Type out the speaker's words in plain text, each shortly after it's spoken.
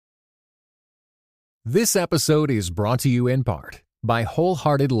This episode is brought to you in part by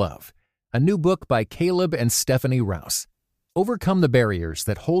Wholehearted Love, a new book by Caleb and Stephanie Rouse. Overcome the barriers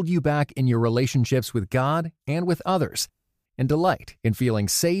that hold you back in your relationships with God and with others, and delight in feeling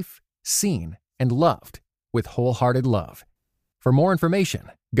safe, seen, and loved with Wholehearted Love. For more information,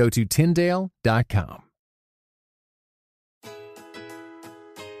 go to Tyndale.com.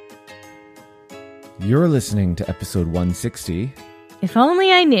 You're listening to episode 160 If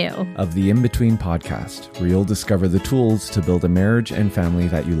Only I Knew of the In Between podcast, where you'll discover the tools to build a marriage and family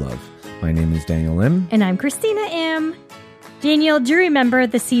that you love. My name is Daniel Lim. And I'm Christina M. Daniel, do you remember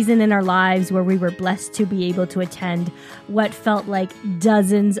the season in our lives where we were blessed to be able to attend what felt like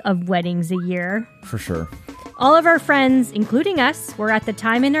dozens of weddings a year? For sure. All of our friends, including us, were at the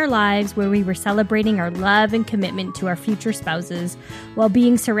time in our lives where we were celebrating our love and commitment to our future spouses while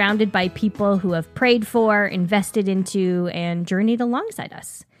being surrounded by people who have prayed for, invested into, and journeyed alongside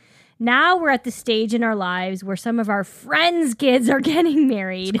us. Now we're at the stage in our lives where some of our friends' kids are getting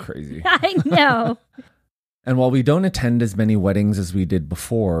married. It's crazy. I know. And while we don't attend as many weddings as we did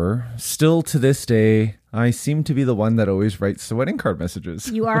before, still to this day, I seem to be the one that always writes the wedding card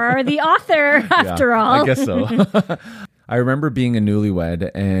messages. You are the author, after all. I guess so. I remember being a newlywed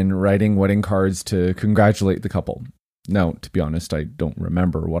and writing wedding cards to congratulate the couple. Now, to be honest, I don't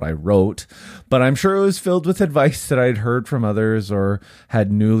remember what I wrote, but I'm sure it was filled with advice that I'd heard from others or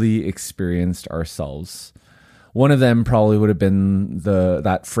had newly experienced ourselves. One of them probably would have been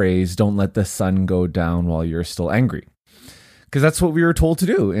that phrase, "Don't let the sun go down while you're still angry." Because that's what we were told to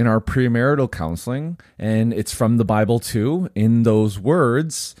do in our premarital counseling. And it's from the Bible too, in those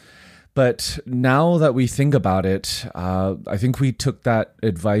words. But now that we think about it, I think we took that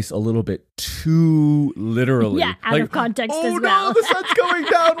advice a little bit too literally. Yeah, out of context as well. Oh no, the sun's going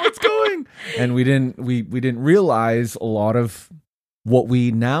down, what's going? And we didn't realize a lot of what we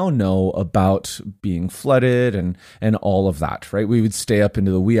now know about being flooded and all of that, right? We would stay up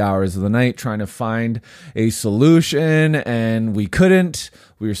into the wee hours of the night trying to find a solution, and we couldn't.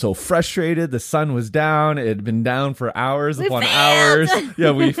 We were so frustrated. The sun was down. It had been down for hours upon hours.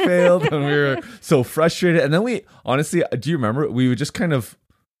 Yeah, we failed, and we were so frustrated. And then we, honestly, do you remember? We would just kind of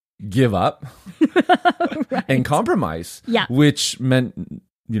give up Right. and compromise, Yeah. which meant,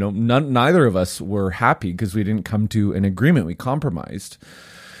 neither of us were happy because we didn't come to an agreement. We compromised.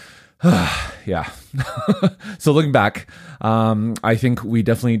 Yeah. So looking back, I think we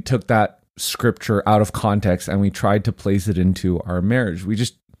definitely took that scripture out of context and we tried to place it into our marriage. We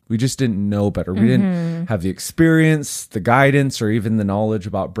just didn't know better. We didn't have the experience, the guidance, or even the knowledge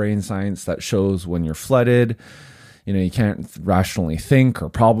about brain science that shows when you're flooded. You can't rationally think or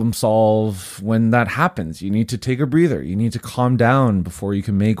problem solve. When that happens, you need to take a breather. You need to calm down before you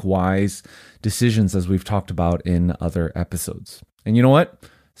can make wise decisions, as we've talked about in other episodes. And you know what?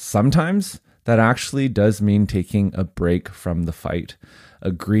 Sometimes that actually does mean taking a break from the fight,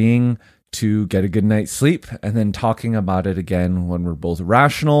 agreeing to get a good night's sleep, and then talking about it again when we're both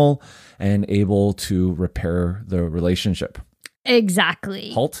rational and able to repair the relationship.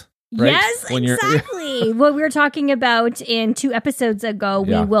 Exactly. Halt. Right? Yes, When exactly. What we were talking about in 2 episodes ago,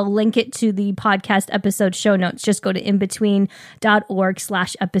 Yeah. we will link it to the podcast episode show notes. Just go to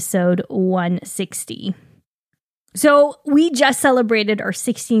inbetween.org/episode 160. So we just celebrated our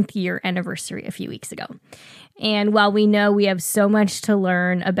 16th year anniversary a few weeks ago. And while we know we have so much to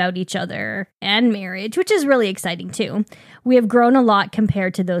learn about each other and marriage, which is really exciting too, we have grown a lot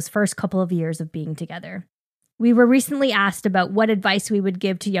compared to those first couple of years of being together. We were recently asked about what advice we would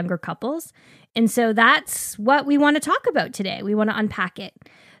give to younger couples. And so that's what we want to talk about today. We want to unpack it.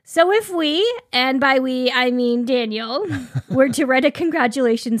 So if we, and by we, I mean Daniel, were to write a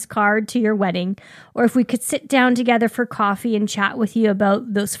congratulations card to your wedding, or if we could sit down together for coffee and chat with you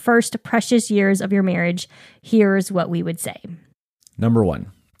about those first precious years of your marriage, here's what we would say. Number 1,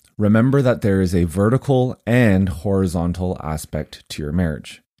 remember that there is a vertical and horizontal aspect to your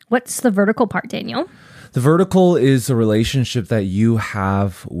marriage. What's the vertical part, Daniel? The vertical is the relationship that you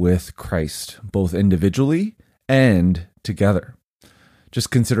have with Christ, both individually and together.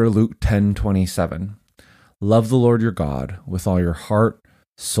 Just consider Luke 10:27. Love the Lord your God with all your heart,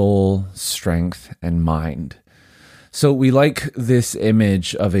 soul, strength, and mind. So we like this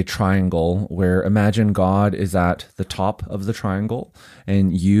image of a triangle where imagine God is at the top of the triangle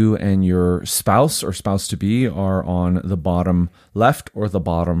and you and your spouse or spouse-to-be are on the bottom left or the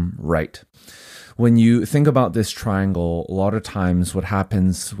bottom right. When you think about this triangle, a lot of times what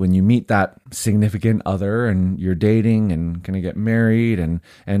happens when you meet that significant other and you're dating and going to get married and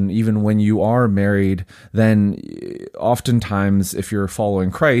even when you are married, then oftentimes if you're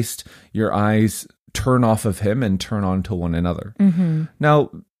following Christ, your eyes turn off of him and turn on to one another. Mm-hmm.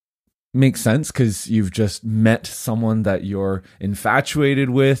 Now, makes sense because you've just met someone that you're infatuated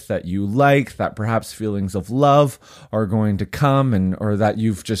with, that you like, that perhaps feelings of love are going to come, and or that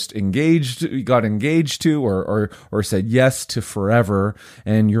you've just got engaged to, or said yes to forever,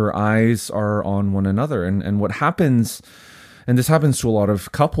 and your eyes are on one another. And what happens, and this happens to a lot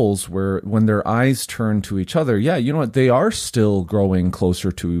of couples, where when their eyes turn to each other, yeah, you know what, they are still growing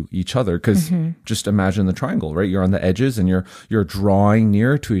closer to each other, because just imagine the triangle, right? You're on the edges and you're drawing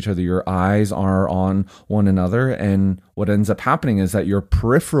near to each other. Your eyes are on one another, and what ends up happening is that your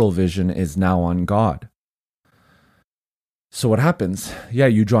peripheral vision is now on God. So what happens? Yeah,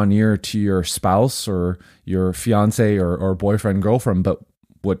 you draw near to your spouse or your fiance or boyfriend, girlfriend, but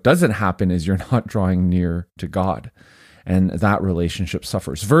what doesn't happen is you're not drawing near to God. And that relationship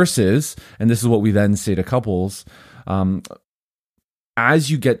suffers. Versus, and this is what we then say to couples, as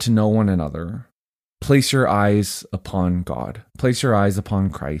you get to know one another, place your eyes upon God, place your eyes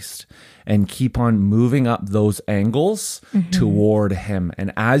upon Christ, and keep on moving up those angles toward Him.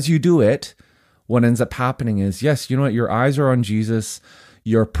 And as you do it, what ends up happening is, yes, you know what, your eyes are on Jesus,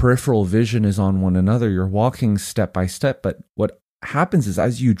 your peripheral vision is on one another, you're walking step by step, but what happens is,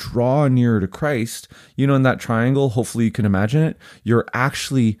 as you draw near to Christ, you know, in that triangle, hopefully you can imagine it, you're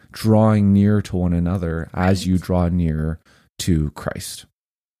actually drawing near to one another as you draw near to Christ.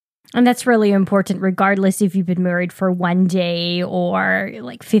 And that's really important, regardless if you've been married for one day or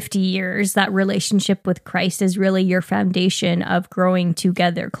like 50 years. That relationship with Christ is really your foundation of growing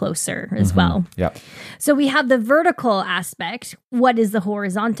together closer as well. Yeah. So we have the vertical aspect. What is the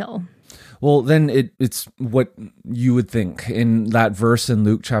horizontal? Well, then it's what you would think in that verse in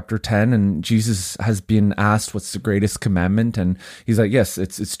Luke chapter 10, and Jesus has been asked what's the greatest commandment, and he's like, yes,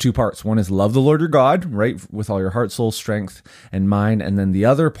 it's two parts. One is love the Lord your God, right, with all your heart, soul, strength, and mind, and then the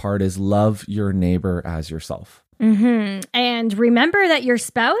other part is love your neighbor as yourself. And remember that your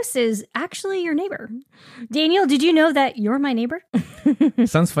spouse is actually your neighbor. Daniel, did you know that you're my neighbor?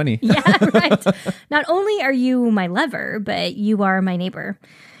 Sounds funny. Yeah, right. Not only are you my lover, but you are my neighbor.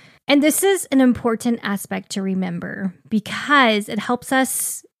 And this is an important aspect to remember because it helps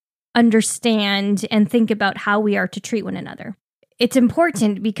us understand and think about how we are to treat one another. It's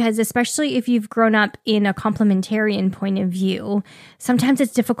important because, especially if you've grown up in a complementarian point of view, sometimes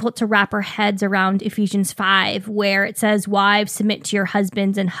it's difficult to wrap our heads around Ephesians 5, where it says, wives, submit to your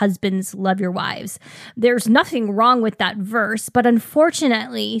husbands, and husbands, love your wives. There's nothing wrong with that verse, but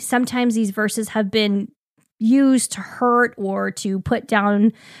unfortunately, sometimes these verses have been used to hurt or to put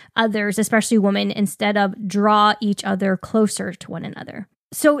down others, especially women, instead of draw each other closer to one another.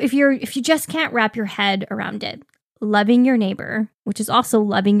 So if you just can't wrap your head around it, loving your neighbor, which is also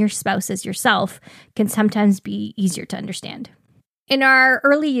loving your spouse as yourself, can sometimes be easier to understand. In our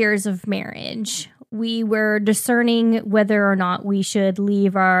early years of marriage, we were discerning whether or not we should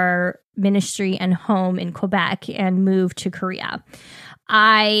leave our ministry and home in Quebec and move to Korea.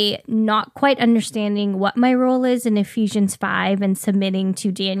 I not quite understanding what my role is in Ephesians 5 and submitting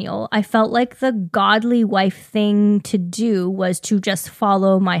to Daniel. I felt like the godly wife thing to do was to just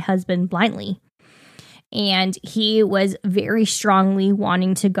follow my husband blindly. And he was very strongly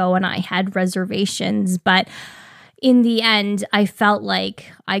wanting to go, and I had reservations. But in the end, I felt like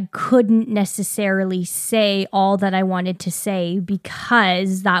I couldn't necessarily say all that I wanted to say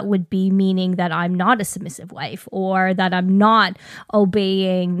because that would be meaning that I'm not a submissive wife or that I'm not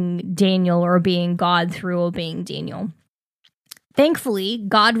obeying Daniel or obeying God through obeying Daniel. Thankfully,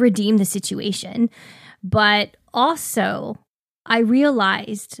 God redeemed the situation, but also I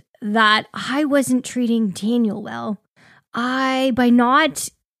realized that I wasn't treating Daniel well. By not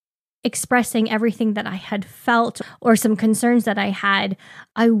expressing everything that I had felt or some concerns that I had,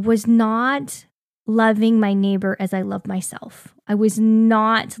 I was not loving my neighbor as I love myself. I was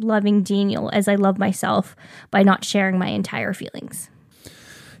not loving Daniel as I love myself by not sharing my entire feelings.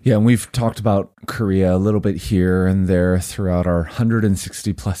 Yeah, and we've talked about Korea a little bit here and there throughout our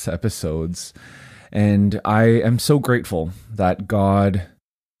 160 plus episodes. And I am so grateful that God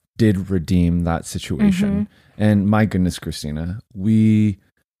did redeem that situation. And my goodness, Christina, we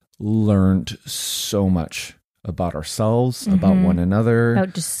learned so much about ourselves, about one another,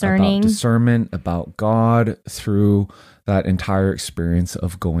 about discerning, about discernment, about God through that entire experience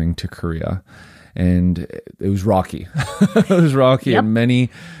of going to Korea. And it was rocky. It was rocky in many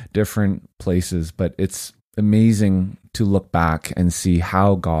different places, but it's amazing to look back and see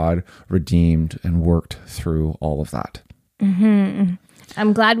how God redeemed and worked through all of that.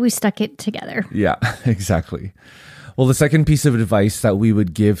 I'm glad we stuck it together. Yeah, exactly. Well, the second piece of advice that we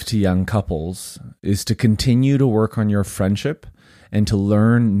would give to young couples is to continue to work on your friendship and to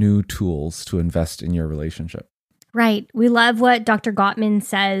learn new tools to invest in your relationship. Right. We love what Dr. Gottman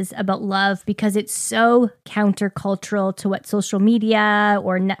says about love because it's so countercultural to what social media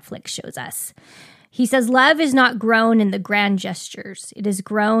or Netflix shows us. He says, love is not grown in the grand gestures. It is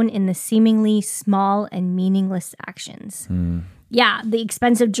grown in the seemingly small and meaningless actions. Yeah, the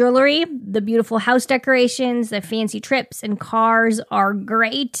expensive jewelry, the beautiful house decorations, the fancy trips and cars are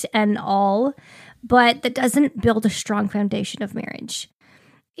great and all, but that doesn't build a strong foundation of marriage.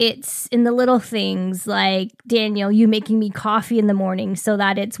 It's in the little things like, Daniel, you making me coffee in the morning so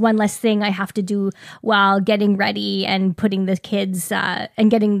that it's one less thing I have to do while getting ready and putting the kids and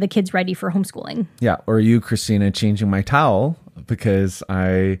getting the kids ready for homeschooling. Yeah. Or you, Christina, changing my towel because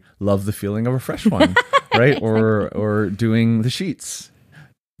I love the feeling of a fresh one, right? Exactly. Or doing the sheets.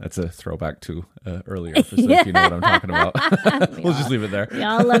 That's a throwback to earlier episode, if you know what I'm talking about. We'll just leave it there. We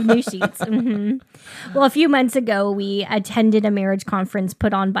all love new sheets. Well, a few months ago, we attended a marriage conference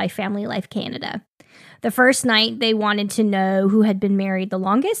put on by Family Life Canada. The first night, they wanted to know who had been married the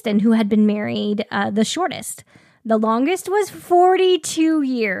longest and who had been married the shortest. The longest was 42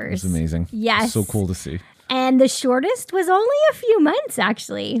 years. That's amazing. Yes. So cool to see. And the shortest was only a few months,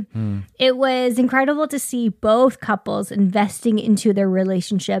 actually. It was incredible to see both couples investing into their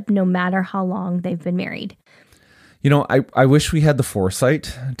relationship no matter how long they've been married. You know, I wish we had the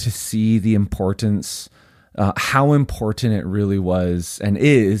foresight to see the importance, how important it really was and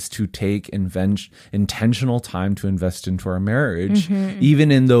is to take intentional time to invest into our marriage, even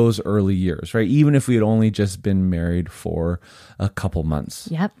in those early years, right? Even if we had only just been married for a couple months.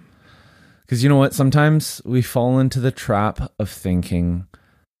 Yep. Because you know what? Sometimes we fall into the trap of thinking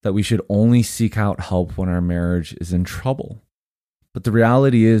that we should only seek out help when our marriage is in trouble. But the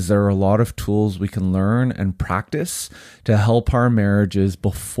reality is there are a lot of tools we can learn and practice to help our marriages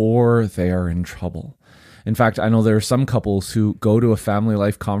before they are in trouble. In fact, I know there are some couples who go to a family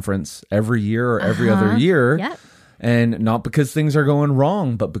life conference every year or every other year. Yep. And not because things are going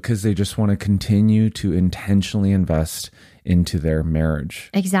wrong, but because they just want to continue to intentionally invest into their marriage.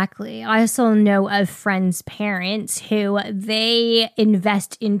 Exactly. I also know of friends' parents who they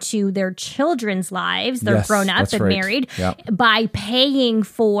invest into their children's lives. They're grown up and married by paying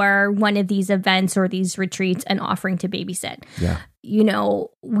for one of these events or these retreats and offering to babysit. Yeah. You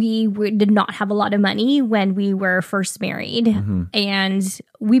know, we did not have a lot of money when we were first married. And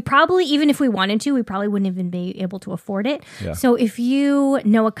we probably, even if we wanted to, we probably wouldn't even be able to afford it. Yeah. So if you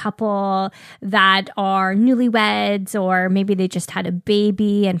know a couple that are newlyweds or maybe they just had a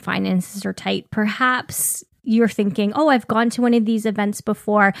baby and finances are tight, perhaps you're thinking, oh, I've gone to one of these events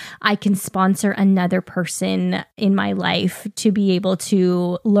before. I can sponsor another person in my life to be able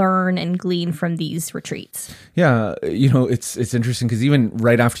to learn and glean from these retreats. Yeah. You know, it's interesting because even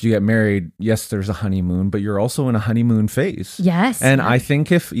right after you get married, yes, there's a honeymoon, but you're also in a honeymoon phase. Yes. And I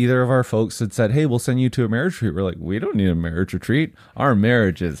think if either of our folks had said, hey, we'll send you to a marriage retreat, we're like, we don't need a marriage retreat. Our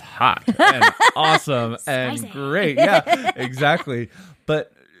marriage is hot and awesome and great. Yeah, exactly.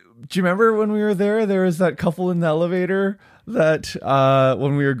 But do you remember when we were there? There was that couple in the elevator that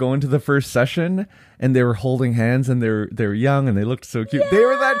when we were going to the first session and they were holding hands and they were young and they looked so cute. Yeah! They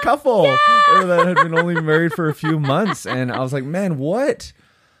were that couple that had been only married for a few months. And I was like, man, what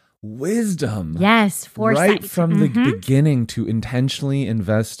wisdom. Yes, foresight. Right from the beginning to intentionally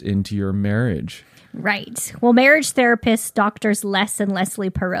invest into your marriage. Right. Well, marriage therapists, doctors Les and Leslie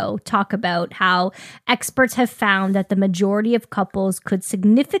Perot talk about how experts have found that the majority of couples could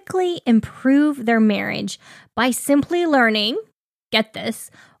significantly improve their marriage by simply learning, get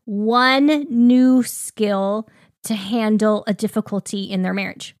this, one new skill to handle a difficulty in their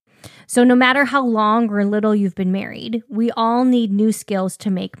marriage. So no matter how long or little you've been married, we all need new skills to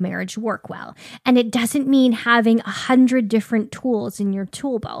make marriage work well. And it doesn't mean having 100 different tools in your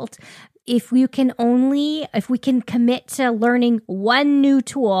tool belt. If we can commit to learning one new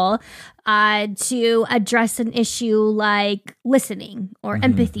tool to address an issue like listening or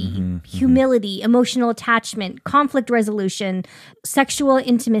empathy, humility, emotional attachment, conflict resolution, sexual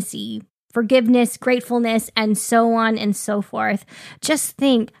intimacy, forgiveness, gratefulness, and so on and so forth. Just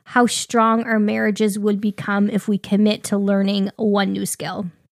think how strong our marriages would become if we commit to learning one new skill.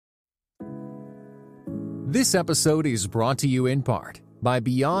 This episode is brought to you in part by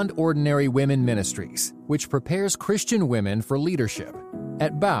Beyond Ordinary Women Ministries, which prepares Christian women for leadership.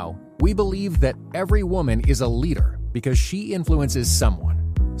 At BOW, we believe that every woman is a leader because she influences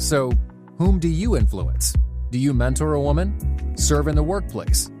someone. So, whom do you influence? Do you mentor a woman? Serve in the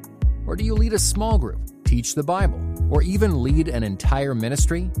workplace? Or do you lead a small group, teach the Bible, or even lead an entire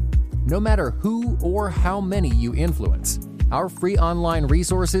ministry? No matter who or how many you influence, our free online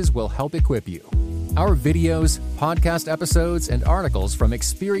resources will help equip you. Our videos, podcast episodes, and articles from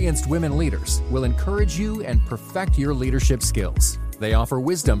experienced women leaders will encourage you and perfect your leadership skills. They offer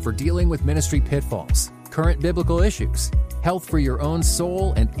wisdom for dealing with ministry pitfalls, current biblical issues, health for your own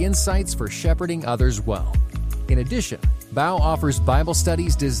soul, and insights for shepherding others well. In addition, Bow offers Bible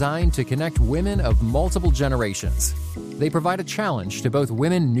studies designed to connect women of multiple generations. They provide a challenge to both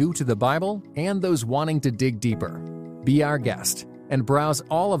women new to the Bible and those wanting to dig deeper. Be our guest and browse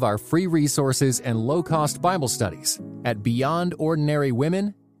all of our free resources and low-cost Bible studies at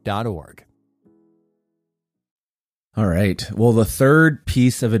beyondordinarywomen.org. All right. Well, the third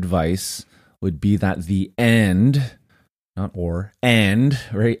piece of advice would be that the and, not or, and,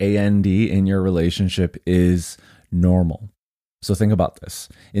 right, A-N-D, in your relationship is normal. So think about this.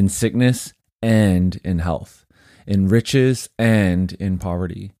 In sickness and in health, in riches and in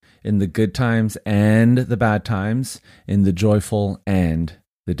poverty, in the good times and the bad times, in the joyful and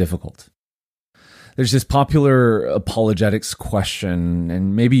the difficult. There's this popular apologetics question,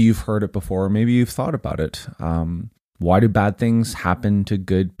 and maybe you've heard it before, maybe you've thought about it. Why do bad things happen to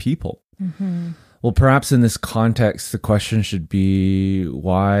good people? Mm-hmm. Well, perhaps in this context, the question should be,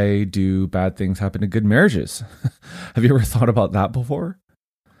 why do bad things happen to good marriages? Have you ever thought about that before?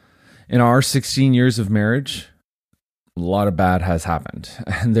 In our 16 years of marriage, a lot of bad has happened.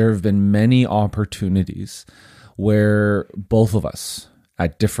 And there have been many opportunities where both of us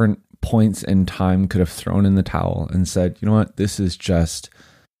at different points in time could have thrown in the towel and said, you know what, this is just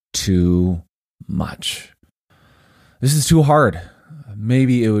too much. This is too hard.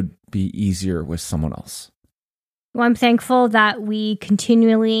 Maybe it would be easier with someone else. Well, I'm thankful that we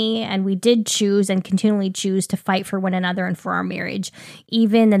continually and we did choose and continually choose to fight for one another and for our marriage,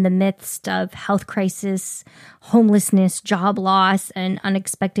 even in the midst of health crisis, homelessness, job loss, and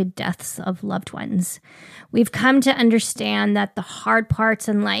unexpected deaths of loved ones. We've come to understand that the hard parts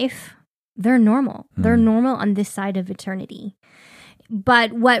in life, they're normal. They're normal on this side of eternity.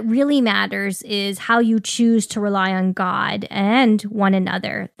 But what really matters is how you choose to rely on God and one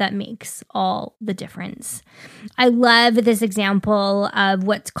another that makes all the difference. I love this example of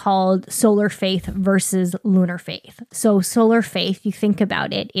what's called solar faith versus lunar faith. So solar faith, you think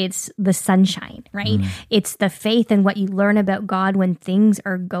about it, it's the sunshine, right? It's the faith in what you learn about God when things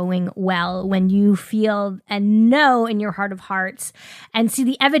are going well, when you feel and know in your heart of hearts and see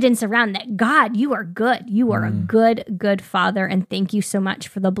the evidence around that, God, you are good. You are a good, good Father, and thank you so much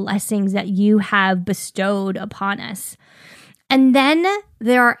for the blessings that you have bestowed upon us. And then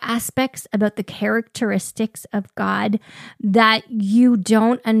there are aspects about the characteristics of God that you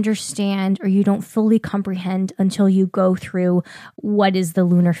don't understand or you don't fully comprehend until you go through what is the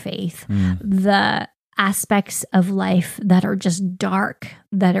lunar faith, the aspects of life that are just dark,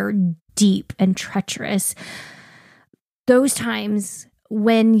 that are deep and treacherous. Those times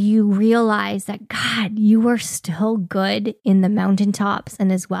when you realize that, God, you are still good in the mountaintops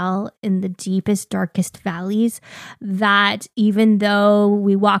and as well in the deepest, darkest valleys, that even though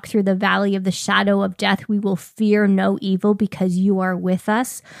we walk through the valley of the shadow of death, we will fear no evil because you are with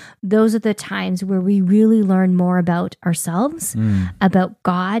us. Those are the times where we really learn more about ourselves, about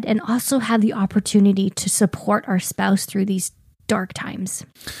God, and also have the opportunity to support our spouse through these dark times.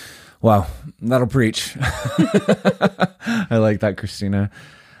 Wow, that'll preach. I like that, Christina.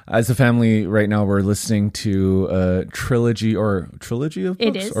 As a family right now, we're listening to a trilogy of books?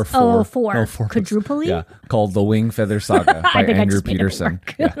 It is. Or four? Four. Oh, four Quadruply? Yeah, called The Wing Feather Saga by Andrew Peterson.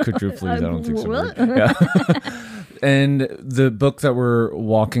 Yeah, quadruply, I don't think so. Yeah. And the book that we're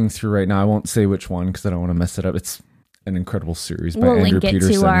walking through right now, I won't say which one because I don't want to mess it up. It's an incredible series by Andrew Peterson. We'll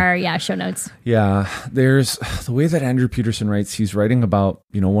link it to our show notes. Yeah, there's the way that Andrew Peterson writes. He's writing about,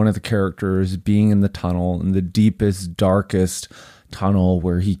 one of the characters being in the tunnel, in the deepest, darkest tunnel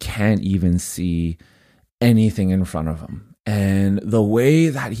where he can't even see anything in front of him. And the way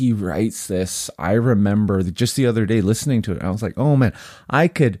that he writes this, I remember just the other day listening to it. I was like, oh man, I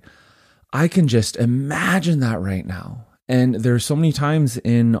can just imagine that right now. And there's so many times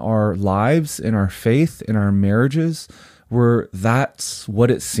in our lives, in our faith, in our marriages, where that's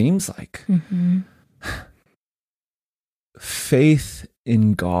what it seems like. Faith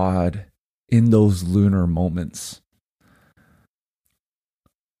in God in those lunar moments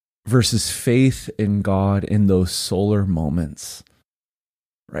versus faith in God in those solar moments,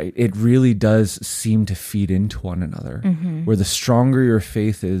 right? It really does seem to feed into one another, where the stronger your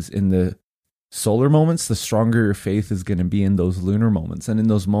faith is in the solar moments, the stronger your faith is going to be in those lunar moments. And in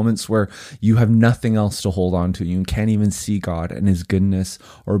those moments where you have nothing else to hold on to, you can't even see God and his goodness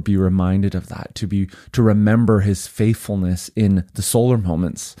or be reminded of that, to remember his faithfulness in the solar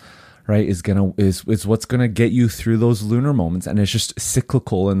moments, right, is what's gonna get you through those lunar moments, and it's just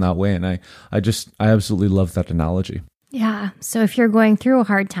cyclical in that way. And I absolutely love that analogy. Yeah. So if you're going through a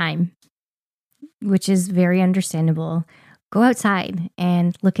hard time, which is very understandable, go outside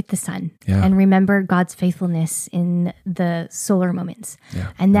and look at the sun and remember God's faithfulness in the solar moments.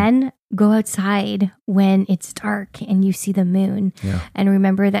 Yeah. And then go outside when it's dark and you see the moon and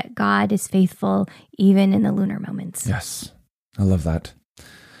remember that God is faithful even in the lunar moments. Yes. I love that.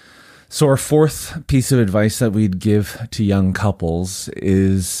 So our fourth piece of advice that we'd give to young couples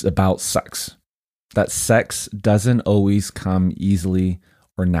is about sex. That sex doesn't always come easily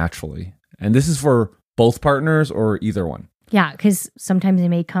or naturally. And this is for both partners or either one. Yeah, because sometimes it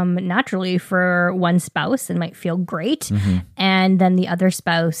may come naturally for one spouse and might feel great. And then the other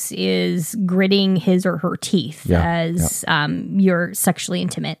spouse is gritting his or her teeth as you're sexually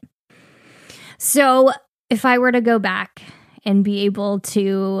intimate. So if I were to go back and be able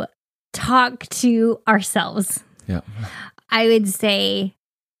to talk to ourselves, I would say,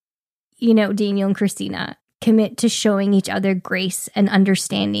 Daniel and Christina, commit to showing each other grace and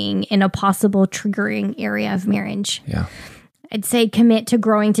understanding in a possible triggering area of marriage. Yeah. I'd say commit to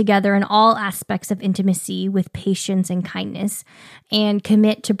growing together in all aspects of intimacy with patience and kindness, and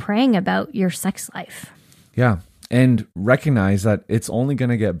commit to praying about your sex life. Yeah. And recognize that it's only going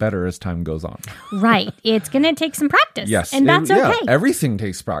to get better as time goes on. Right. It's going to take some practice. Yes. And that's okay. Everything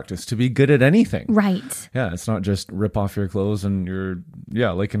takes practice to be good at anything. Right. Yeah. It's not just rip off your clothes and you're,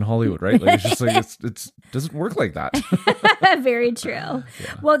 like in Hollywood, right? Like, it's just like, it doesn't work like that. Very true.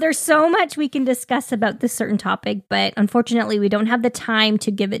 Well, there's so much we can discuss about this certain topic, but unfortunately, we don't have the time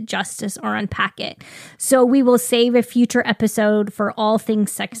to give it justice or unpack it. So we will save a future episode for all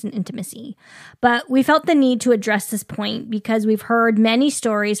things sex and intimacy. But we felt the need to address this point because we've heard many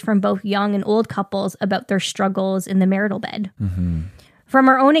stories from both young and old couples about their struggles in the marital bed. From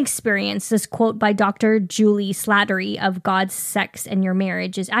our own experience, this quote by Dr. Julie Slattery of God's Sex and Your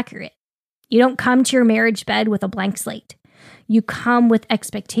Marriage is accurate. You don't come to your marriage bed with a blank slate. You come with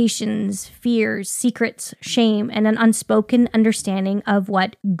expectations, fears, secrets, shame, and an unspoken understanding of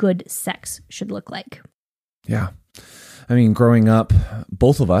what good sex should look like. Yeah. I mean, growing up,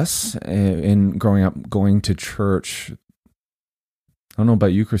 both of us, going to church, I don't know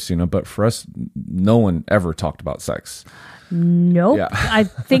about you, Christina, but for us, no one ever talked about sex. Nope. Yeah. I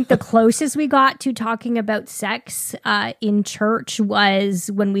think the closest we got to talking about sex in church was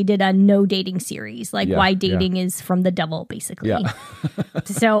when we did a no dating series, why dating is from the devil, basically. Yeah.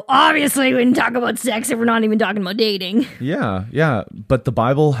 So obviously we didn't talk about sex if we're not even talking about dating. Yeah. But the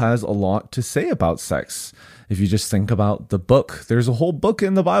Bible has a lot to say about sex. If you just think about the book, there's a whole book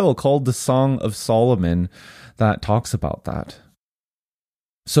in the Bible called the Song of Solomon that talks about that.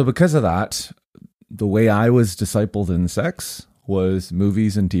 So because of that, the way I was discipled in sex was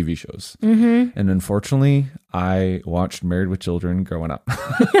movies and TV shows. And unfortunately, I watched Married with Children growing up.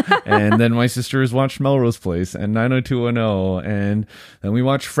 And then my sisters watched Melrose Place and 90210. And then we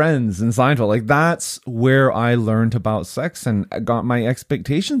watched Friends and Seinfeld. Like, that's where I learned about sex and got my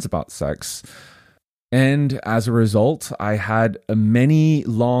expectations about sex. And as a result, I had a many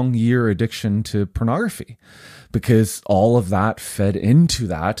long year addiction to pornography because all of that fed into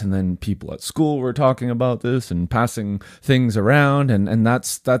that. And then people at school were talking about this and passing things around. And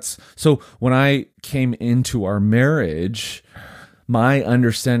that's so when I came into our marriage, my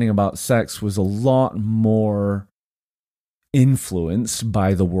understanding about sex was a lot more influenced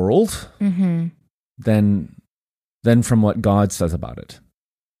by the world than from what God says about it.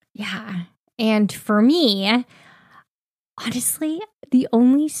 Yeah. And for me, honestly, the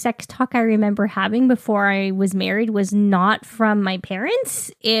only sex talk I remember having before I was married was not from my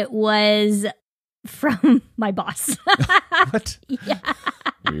parents. It was from my boss. What? Yeah.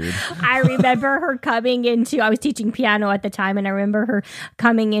 Weird. I remember her coming into, I was teaching piano at the time, and I remember her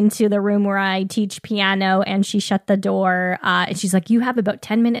coming into the room where I teach piano, and she shut the door, and she's like, you have about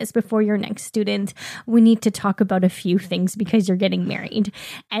 10 minutes before your next student. We need to talk about a few things because you're getting married.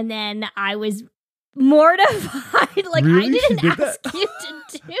 And then I was mortified. Like, Really? I didn't She did ask that? you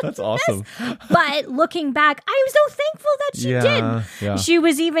to do That's this. awesome. But looking back, I was so thankful that she did. Yeah. She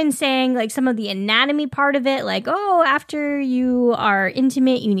was even saying, like, some of the anatomy part of it, like, oh, after you are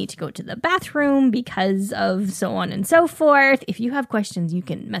intimate, you need to go to the bathroom because of so on and so forth. If you have questions, you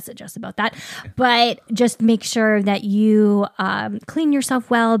can message us about that. But just make sure that you clean yourself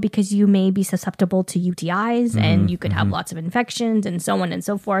well because you may be susceptible to UTIs and you could have lots of infections and so on and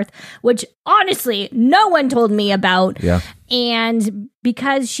so forth, which honestly, no one told me about. Yeah. And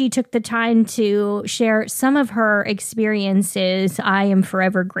because she took the time to share some of her experiences, I am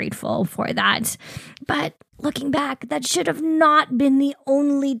forever grateful for that. But looking back, that should have not been the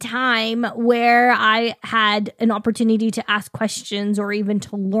only time where I had an opportunity to ask questions or even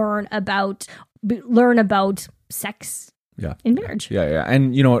to learn about sex in marriage. Yeah.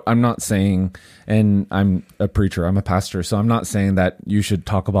 And you know what? I'm not saying, and I'm a preacher, I'm a pastor, so I'm not saying that you should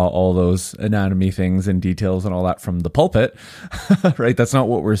talk about all those anatomy things and details and all that from the pulpit, right? That's not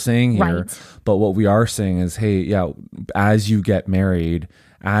what we're saying here. Right. But what we are saying is, hey, as you get married,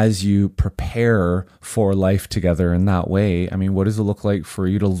 as you prepare for life together in that way, I mean, what does it look like for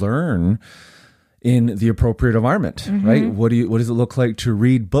you to learn in the appropriate environment, right? What does it look like to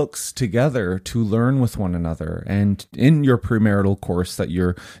read books together, to learn with one another? And in your premarital course that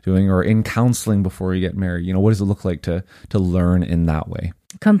you're doing, or in counseling before you get married, what does it look like to learn in that way?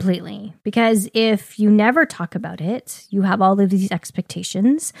 Completely. Because if you never talk about it, you have all of these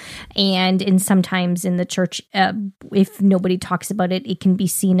expectations. And sometimes in the church, if nobody talks about it, it can be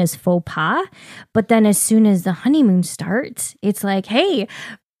seen as faux pas. But then as soon as the honeymoon starts, it's like, hey,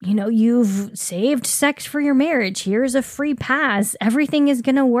 you've saved sex for your marriage. Here's a free pass. Everything is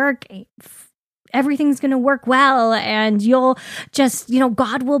going to work. Everything's going to work well. And you'll just,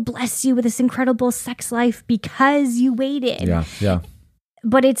 God will bless you with this incredible sex life because you waited. Yeah.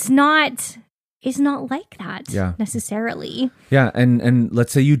 But it's not like that necessarily. Yeah. And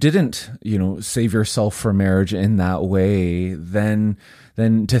let's say you didn't, save yourself for marriage in that way, then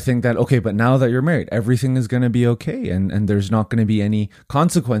to think that, okay, but now that you're married, everything is going to be okay. And there's not going to be any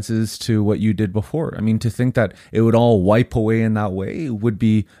consequences to what you did before. I mean, to think that it would all wipe away in that way would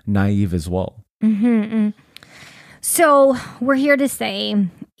be naive as well. Mm-hmm. So we're here to say,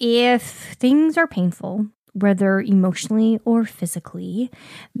 if things are painful, whether emotionally or physically,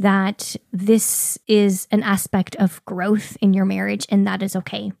 that this is an aspect of growth in your marriage, and that is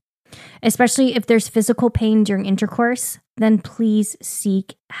okay. Especially if there's physical pain during intercourse, then please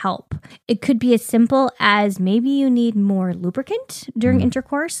seek help. It could be as simple as maybe you need more lubricant during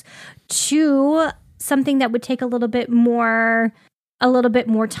intercourse, to something that would take a little bit more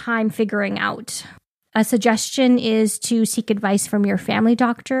time figuring out. A suggestion is to seek advice from your family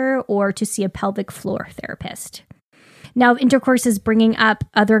doctor or to see a pelvic floor therapist. Now, if intercourse is bringing up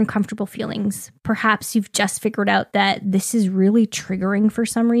other uncomfortable feelings, perhaps you've just figured out that this is really triggering for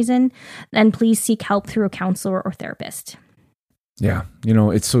some reason, then please seek help through a counselor or therapist. Yeah.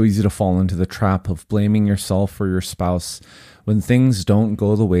 It's so easy to fall into the trap of blaming yourself or your spouse when things don't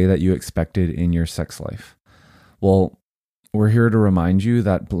go the way that you expected in your sex life. Well, we're here to remind you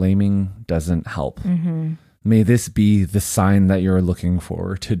that blaming doesn't help. Mm-hmm. May this be the sign that you're looking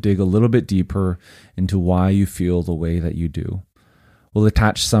for to dig a little bit deeper into why you feel the way that you do. We'll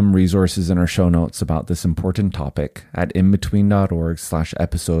attach some resources in our show notes about this important topic at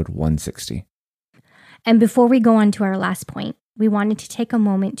inbetween.org/episode 160. And before we go on to our last point, we wanted to take a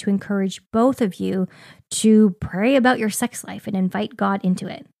moment to encourage both of you to pray about your sex life and invite God into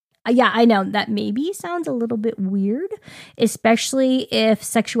it. Yeah, I know that maybe sounds a little bit weird, especially if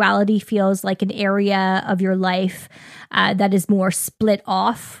sexuality feels like an area of your life that is more split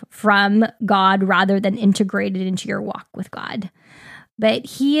off from God rather than integrated into your walk with God. But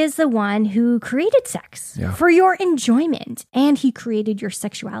He is the one who created sex for your enjoyment, and He created your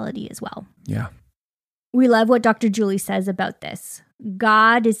sexuality as well. Yeah. We love what Dr. Julie says about this.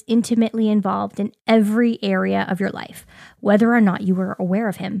 God is intimately involved in every area of your life, whether or not you were aware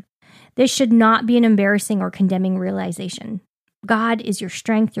of Him. This should not be an embarrassing or condemning realization. God is your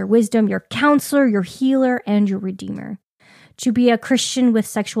strength, your wisdom, your counselor, your healer, and your redeemer. To be a Christian with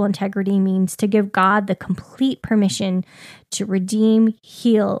sexual integrity means to give God the complete permission to redeem,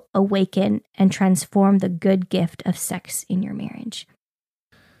 heal, awaken, and transform the good gift of sex in your marriage.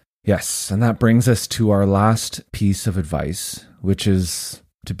 Yes, and that brings us to our last piece of advice, which is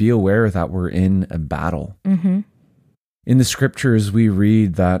to be aware that we're in a battle. Mm-hmm. In the scriptures, we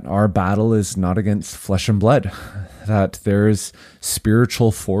read that our battle is not against flesh and blood, that there's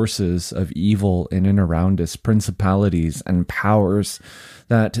spiritual forces of evil in and around us, principalities and powers,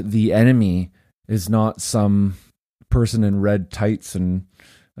 that the enemy is not some person in red tights and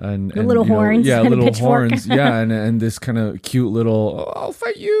little horns. Yeah, and little horns. Yeah, and this kind of cute little, I'll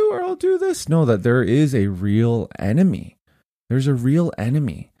fight you or I'll do this. No, that there is a real enemy. There's a real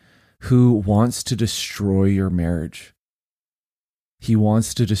enemy who wants to destroy your marriage. He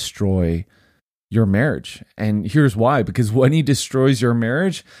wants to destroy your marriage. And here's why. Because when he destroys your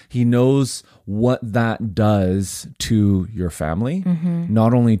marriage, he knows what that does to your family,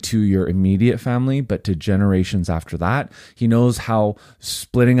 not only to your immediate family, but to generations after that. He knows how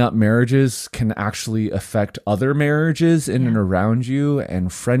splitting up marriages can actually affect other marriages in and around you,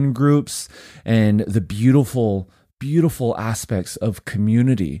 and friend groups, and the beautiful, beautiful aspects of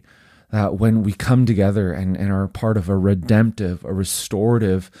community that when we come together and are part of a redemptive, a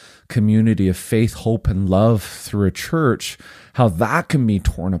restorative community of faith, hope, and love through a church, how that can be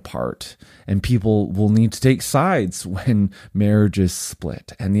torn apart. And people will need to take sides when marriages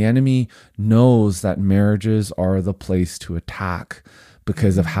split. And the enemy knows that marriages are the place to attack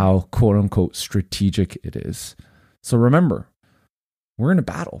because of how, quote unquote, strategic it is. So remember, we're in a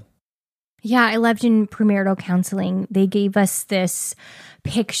battle. Yeah, I loved in premarital counseling, they gave us this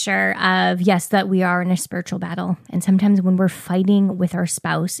picture of, yes, that we are in a spiritual battle. And sometimes when we're fighting with our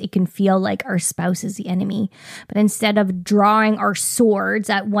spouse, it can feel like our spouse is the enemy. But instead of drawing our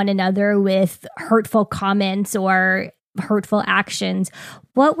swords at one another with hurtful comments or hurtful actions,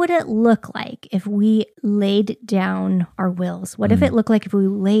 what would it look like if we laid down our wills? What if it looked like if we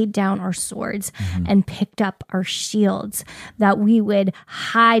laid down our swords and picked up our shields, that we would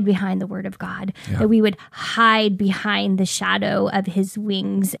hide behind the word of God, that we would hide behind the shadow of his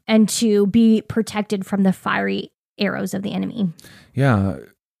wings and to be protected from the fiery arrows of the enemy? Yeah.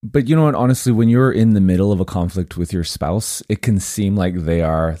 But you know what? Honestly, when you're in the middle of a conflict with your spouse, it can seem like they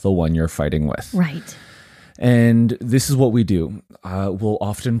are the one you're fighting with. Right. And this is what we do. We'll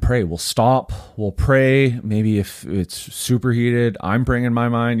often pray. We'll stop. We'll pray. Maybe if it's super heated, I'm bringing my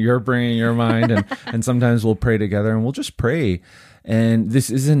mind, you're bringing your mind. And sometimes we'll pray together and we'll just pray. And this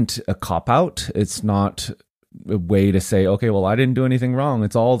isn't a cop-out. It's not a way to say, okay, well, I didn't do anything wrong.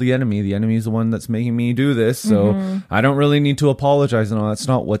 It's all the enemy. The enemy is the one that's making me do this. So I don't really need to apologize. And all that's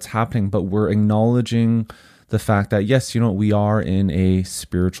not what's happening. But we're acknowledging the fact that, yes, we are in a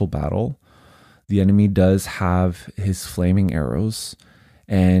spiritual battle. The enemy does have his flaming arrows,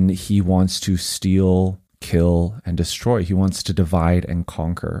 and he wants to steal, kill, and destroy. He wants to divide and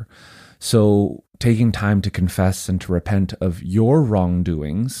conquer. So taking time to confess and to repent of your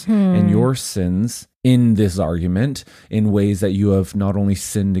wrongdoings and your sins in this argument in ways that you have not only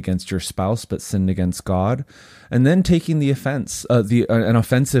sinned against your spouse, but sinned against God. And then taking the offense, an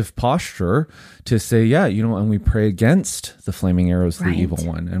offensive posture to say, yeah, and we pray against the flaming arrows of the evil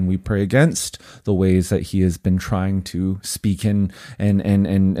one. And we pray against the ways that he has been trying to speak in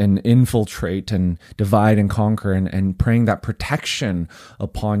and infiltrate and divide and conquer, and praying that protection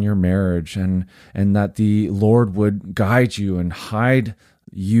upon your marriage, and that the Lord would guide you and hide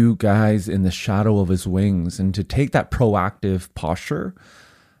you guys in the shadow of his wings. And to take that proactive posture,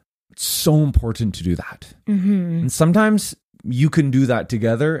 it's so important to do that. And sometimes you can do that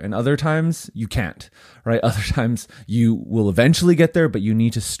together, and other times you can't, right? Other times you will eventually get there, but you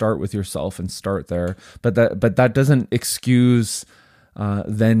need to start with yourself and start there. But that doesn't excuse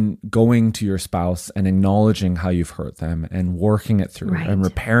then going to your spouse and acknowledging how you've hurt them and working it through and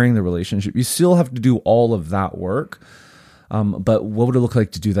repairing the relationship. You still have to do all of that work. But what would it look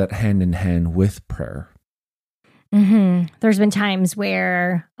like to do that hand in hand with prayer? There's been times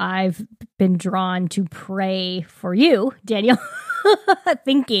where I've been drawn to pray for you, Daniel,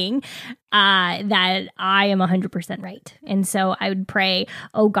 thinking that I am 100% right. And so I would pray,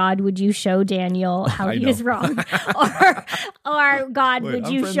 oh God, would you show Daniel how he is wrong? or God, would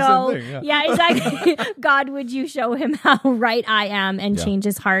you show, exactly. God, would you show him how right I am and change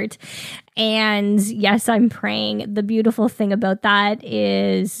his heart? And yes, I'm praying. The beautiful thing about that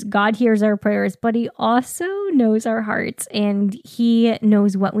is God hears our prayers, but he also knows our hearts, and he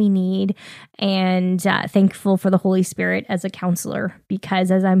knows what we need. And thankful for the Holy Spirit as a counselor,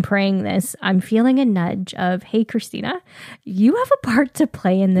 because as I'm praying this, I'm feeling a nudge of, hey, Christina, you have a part to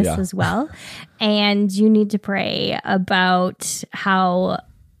play in this as well. And you need to pray about how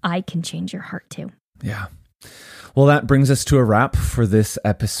I can change your heart too. Yeah. Well, that brings us to a wrap for this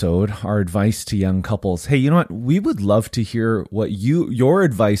episode, our advice to young couples. Hey, you know what? We would love to hear what your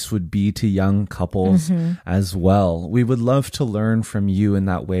advice would be to young couples as well. We would love to learn from you in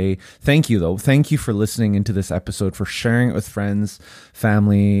that way. Thank you, though. Thank you for listening into this episode, for sharing it with friends,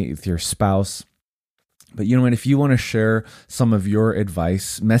 family, with your spouse. But you know what? If you want to share some of your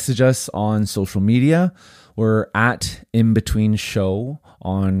advice, message us on social media. We're at In Between Show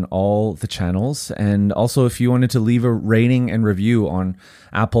on all the channels. And also, if you wanted to leave a rating and review on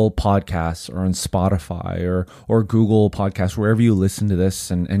Apple Podcasts or on Spotify or Google Podcasts, wherever you listen to this,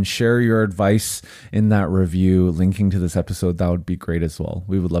 and share your advice in that review, linking to this episode, that would be great as well.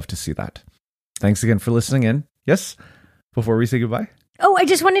 We would love to see that. Thanks again for listening in. Yes? Before we say goodbye? Oh, I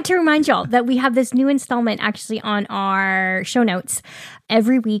just wanted to remind y'all that we have this new installment actually on our show notes.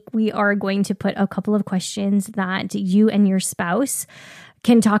 Every week, we are going to put a couple of questions that you and your spouse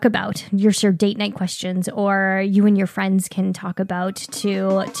can talk about, your date night questions, or you and your friends can talk about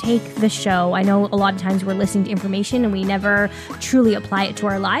to take the show. I know a lot of times we're listening to information and we never truly apply it to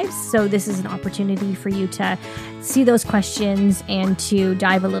our lives. So this is an opportunity for you to see those questions and to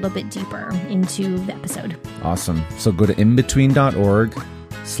dive a little bit deeper into the episode. Awesome. So go to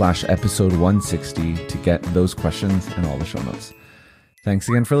inbetween.org/episode 160 to get those questions and all the show notes. Thanks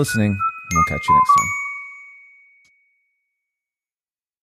again for listening, and we'll catch you next time.